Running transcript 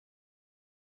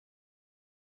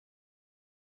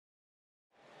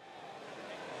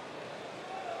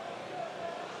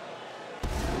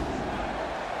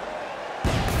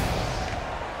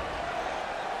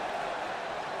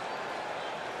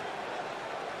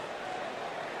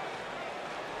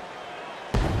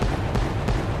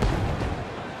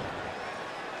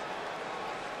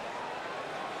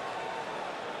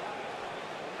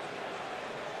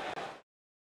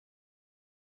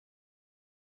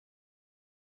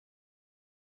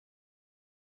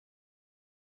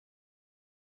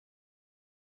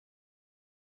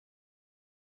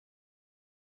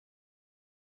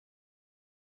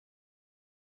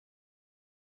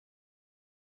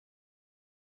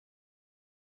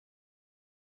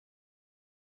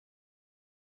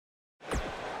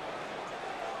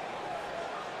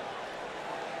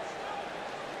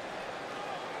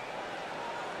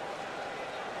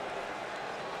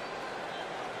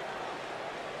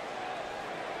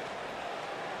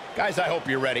Guys, I hope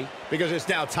you're ready, because it's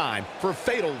now time for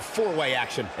fatal four-way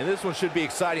action. And this one should be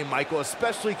exciting, Michael,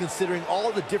 especially considering all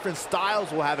the different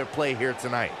styles we'll have at play here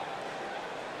tonight.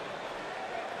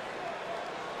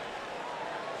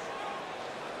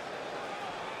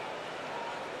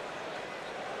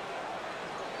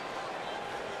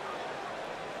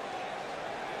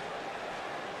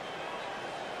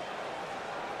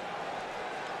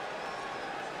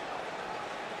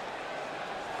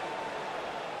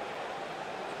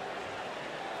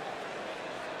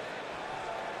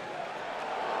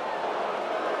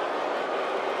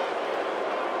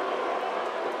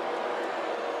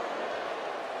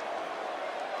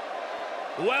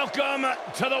 Welcome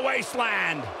to the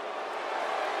wasteland.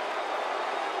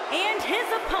 And his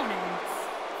opponents,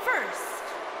 first,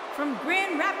 from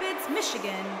Grand Rapids,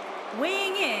 Michigan,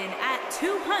 weighing in at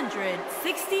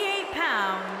 268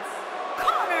 pounds,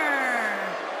 Konnor.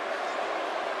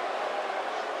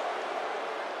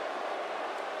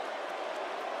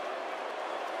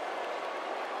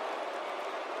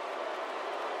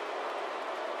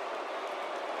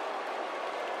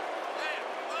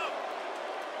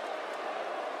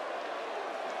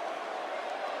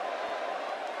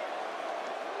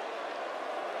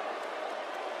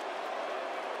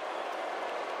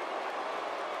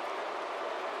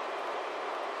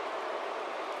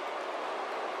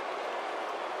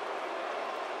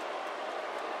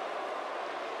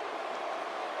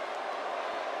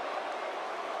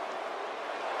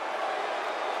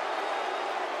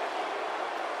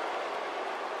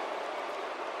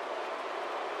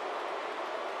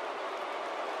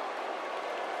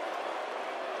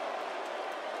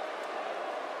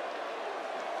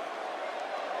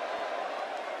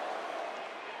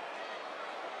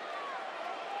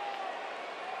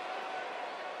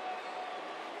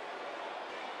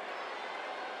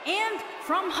 And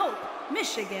from Hope,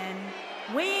 Michigan,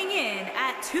 weighing in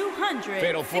at 200.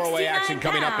 Fatal four-way action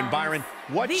coming up. And Byron,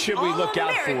 what should we look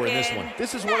out for in this one?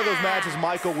 This is one of those matches,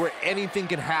 Michael, where anything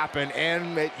can happen,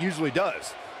 and it usually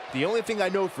does. The only thing I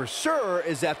know for sure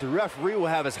is that the referee will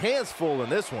have his hands full in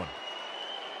this one.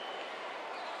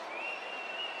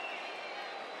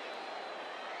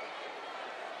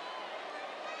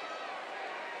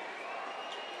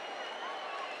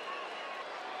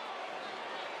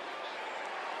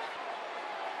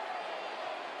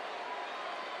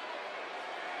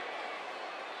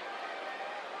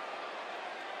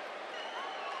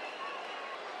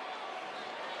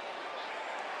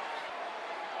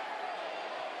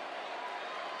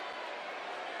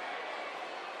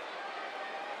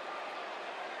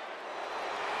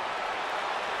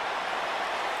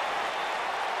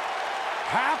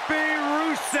 Happy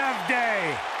Rusev Day!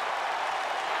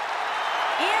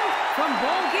 And from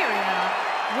Bulgaria,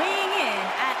 weighing in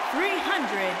at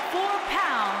 304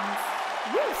 pounds,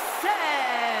 Rusev!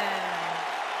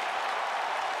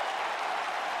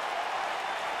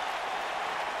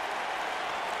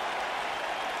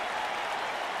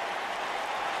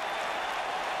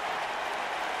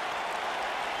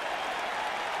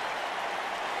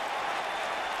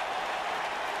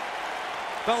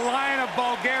 The Lion of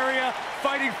Bulgaria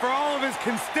fighting for all of his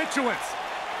constituents.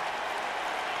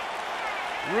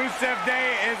 Rusev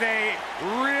Day is a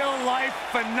real-life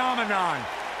phenomenon,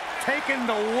 taking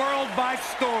the world by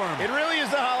storm. It really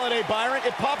is a holiday, Byron.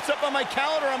 It pops up on my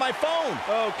calendar on my phone.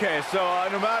 Okay, so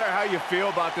no matter how you feel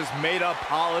about this made-up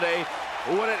holiday,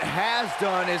 what it has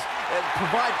done is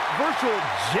provide virtual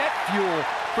jet fuel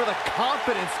for the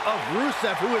confidence of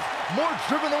Rusev, who is more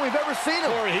driven than we've ever seen him.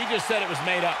 Corey, he just said it was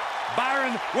made up.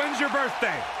 Byron, when's your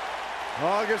birthday?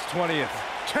 August 20th.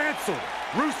 Canceled.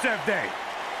 Rusev Day.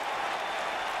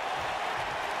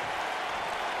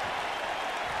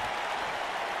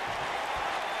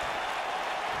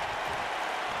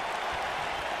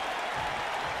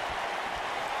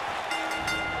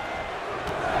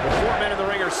 The 4 men in the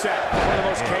ring are set. One of the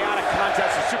most chaotic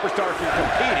contests a superstar can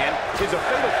compete in is a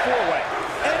fatal four-way.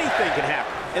 Anything can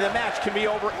happen, and the match can be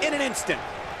over in an instant.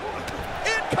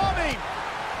 Incoming!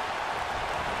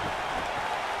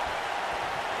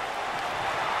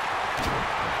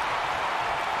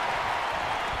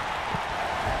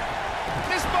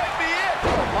 This might be it.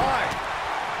 Oh, my.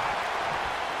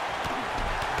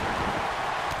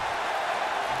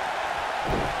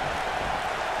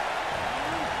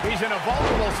 He's in a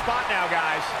vulnerable spot now,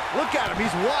 guys. Look at him.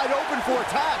 He's wide open for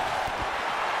attack.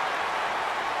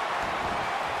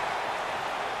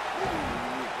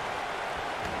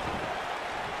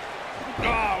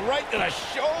 Oh, right to the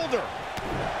shoulder.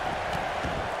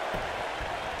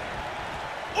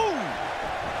 Ooh!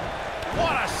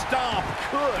 What a stomp.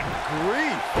 Good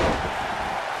grief.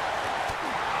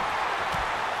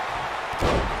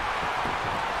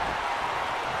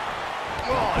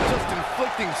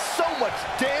 inflicting so much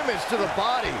damage to the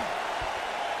body.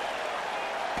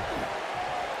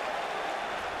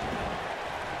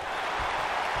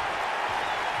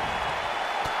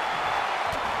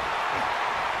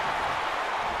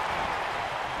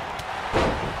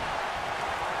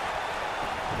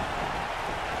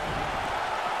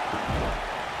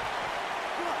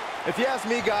 If you ask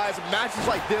me, guys, matches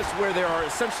like this where there are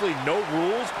essentially no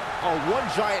rules are one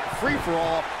giant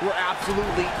free-for-all where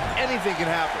absolutely anything can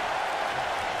happen.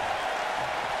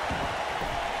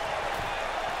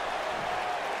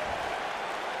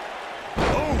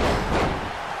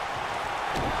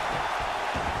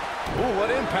 Ooh,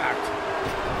 what impact.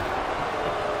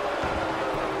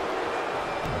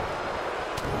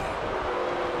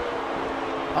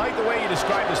 I like the way you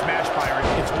describe this match, Byron.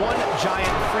 It's one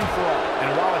giant free-for-all.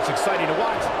 And while it's exciting to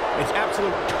watch, it's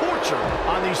absolute torture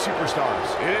on these superstars.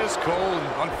 It is, Cole.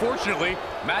 And unfortunately,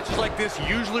 matches like this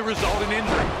usually result in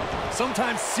injury.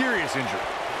 Sometimes serious injury.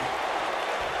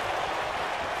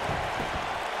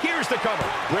 Here's the cover.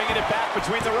 Bringing it back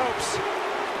between the ropes.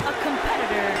 A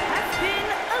competitor has been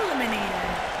eliminated.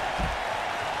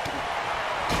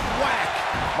 Whack!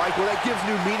 Michael, that gives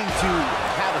new meaning to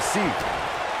have a seat.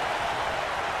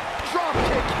 Drop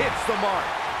kick hits the mark.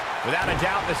 Without a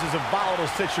doubt, this is a volatile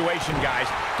situation, guys.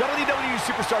 WWE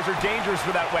superstars are dangerous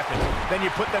without weapons. Then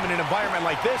you put them in an environment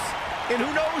like this, and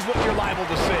who knows what you're liable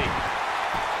to see.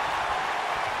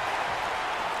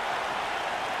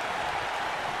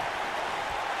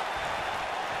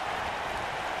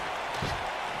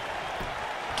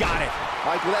 Got it.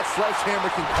 Michael, that sledgehammer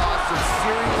can cause some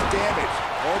serious damage.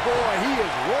 Oh boy, he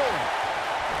is rolling.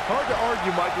 Hard to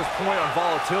argue Michael's point on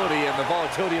volatility and the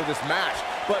volatility of this match,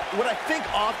 but what I think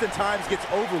oftentimes gets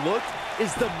overlooked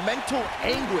is the mental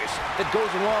anguish that goes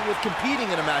along with competing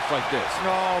in a match like this.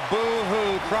 Oh,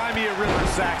 boo-hoo. Cry me a river,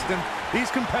 Saxton.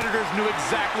 These competitors knew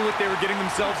exactly what they were getting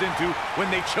themselves into when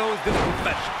they chose this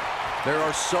profession. There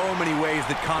are so many ways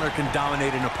that Konnor can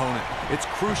dominate an opponent. It's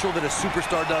crucial that a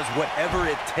superstar does whatever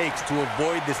it takes to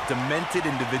avoid this demented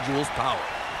individual's power.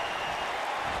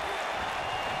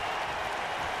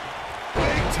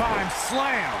 Big time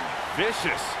slam.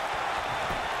 Vicious.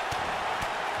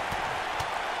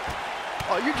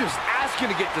 Oh, you're just asking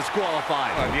to get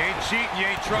disqualified. Well, if you ain't cheating, you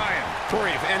ain't trying.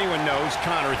 Corey, if anyone knows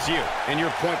Konnor, it's you. And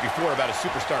your point before about a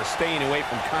superstar staying away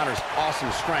from Connor's awesome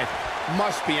strength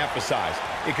must be emphasized.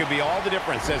 It could be all the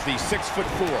difference as the 6'4",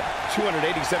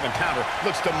 287-pounder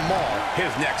looks to maul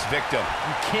his next victim.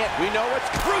 You can't. We know it's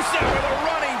Rusev with a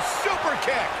running super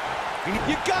kick.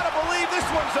 You gotta believe this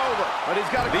one's over. But he's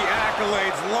got The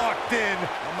accolades locked in.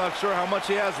 I'm not sure how much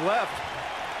he has left.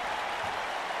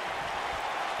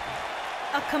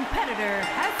 A competitor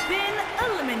has been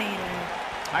eliminated.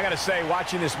 I gotta say,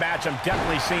 watching this match, I'm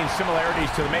definitely seeing similarities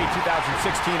to the May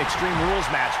 2016 Extreme Rules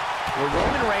match, where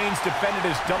Roman Reigns defended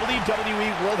his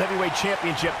WWE World Heavyweight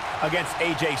Championship against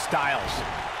AJ Styles.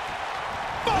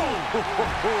 Boom!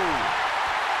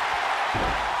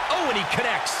 Oh, and he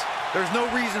connects. There's no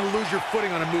reason to lose your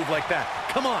footing on a move like that.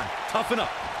 Come on, toughen up.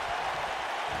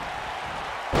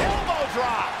 Elbow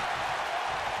drop.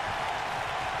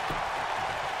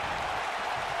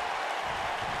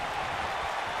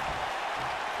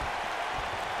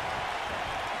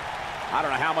 I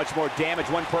don't know how much more damage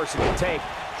one person can take.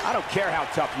 I don't care how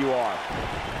tough you are.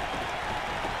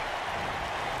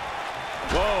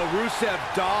 Whoa, Rusev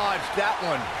dodged that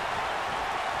one.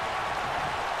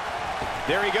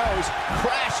 There he goes,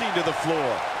 crashing to the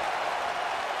floor.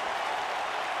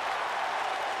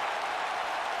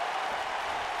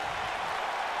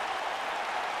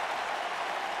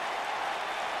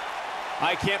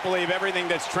 I can't believe everything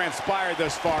that's transpired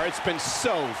thus far. It's been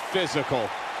so physical.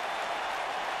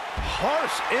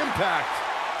 Harsh impact.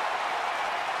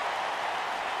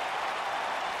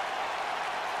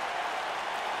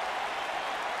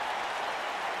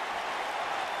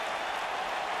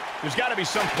 There's got to be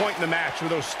some point in the match where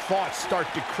those thoughts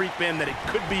start to creep in that it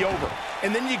could be over.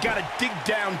 And then you got to dig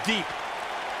down deep,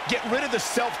 get rid of the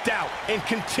self-doubt, and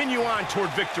continue on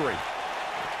toward victory.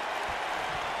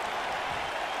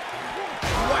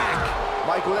 Whack!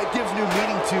 Michael, that gives new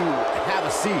meaning to have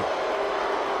a seat.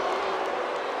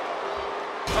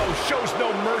 Oh, shows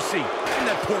no mercy. And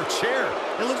that poor chair.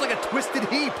 It looks like a twisted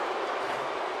heap.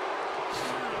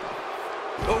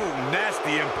 Oh,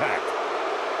 nasty impact.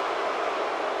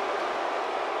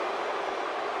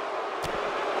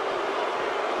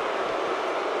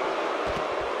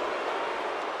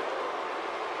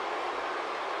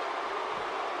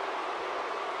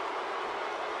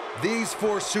 These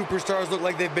four superstars look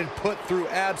like they've been put through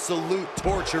absolute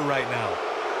torture right now.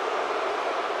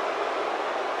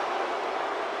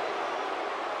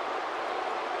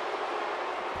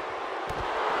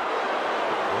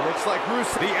 looks like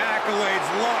Rusev. The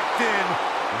accolades locked in.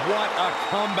 What a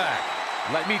comeback.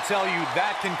 Let me tell you,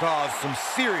 that can cause some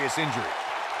serious injury.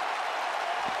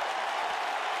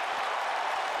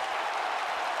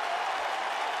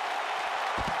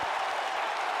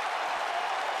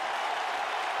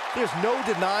 There's no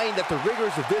denying that the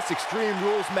rigors of this Extreme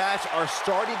Rules match are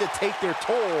starting to take their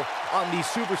toll on these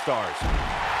superstars.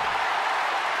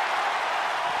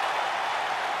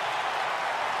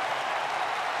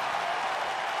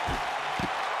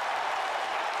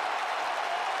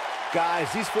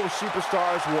 Guys, these four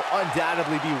superstars will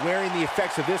undoubtedly be wearing the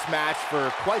effects of this match for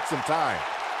quite some time.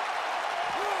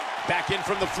 Back in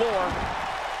from the floor.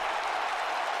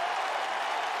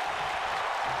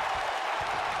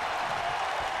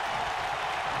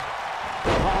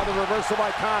 Oh, the reversal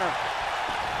by Konnor.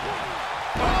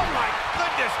 Oh, my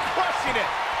goodness, crushing it.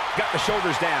 Got the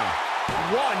shoulders down.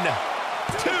 1,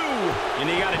 2. And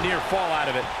he got a near fall out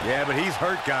of it. Yeah, but he's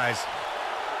hurt, guys.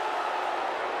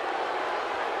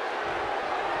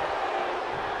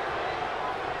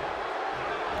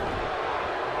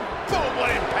 Boom, what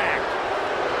impact.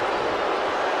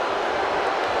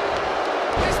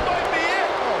 This might be it.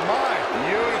 Oh, my.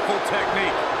 Beautiful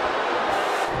technique.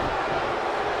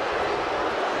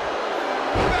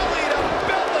 Belly to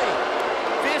belly.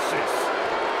 Vicious.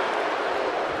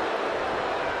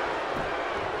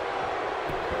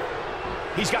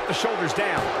 He's got the shoulders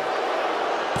down.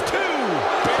 2.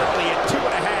 Barely at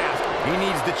 2.5. He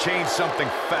needs to change something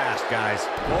fast, guys.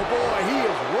 Oh boy, he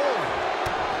is rolling.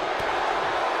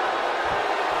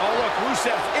 Oh, look,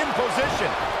 Rusev's in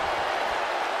position.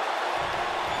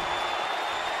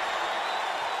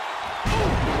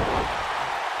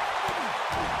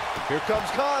 Here comes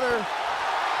Konnor.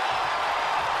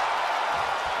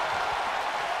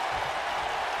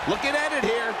 Looking at it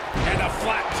here. And a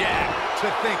flat jab. To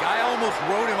think, I almost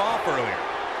wrote him off earlier.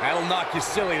 That'll knock you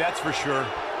silly, that's for sure.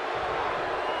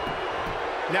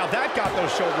 Now that got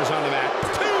those shoulders on the mat.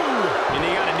 2! And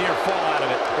he got a near fall out of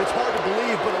it. It's hard to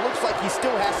believe, but it looks like he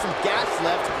still has some gas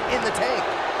left in the tank.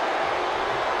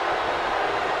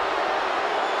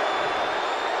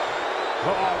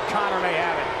 Oh, Konnor may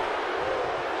have it.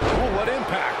 Oh, what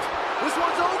impact. This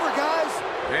one's over, guys.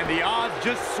 And the odds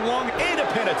just swung. And a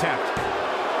pin attempt.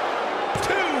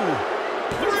 2,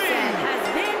 3. Has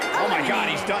been Oh my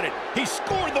God, he's eliminated. done it. He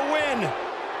scored the win.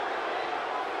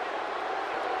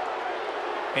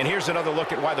 And here's another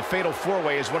look at why the Fatal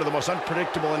 4-Way is one of the most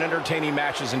unpredictable and entertaining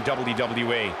matches in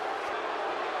WWE.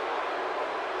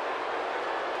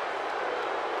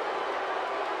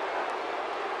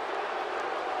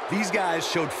 These guys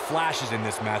showed flashes in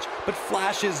this match, but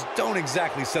flashes don't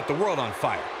exactly set the world on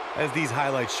fire, as these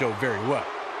highlights show very well.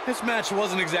 This match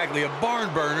wasn't exactly a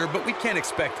barn burner, but we can't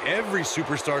expect every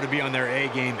superstar to be on their A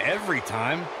game every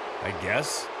time, I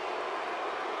guess.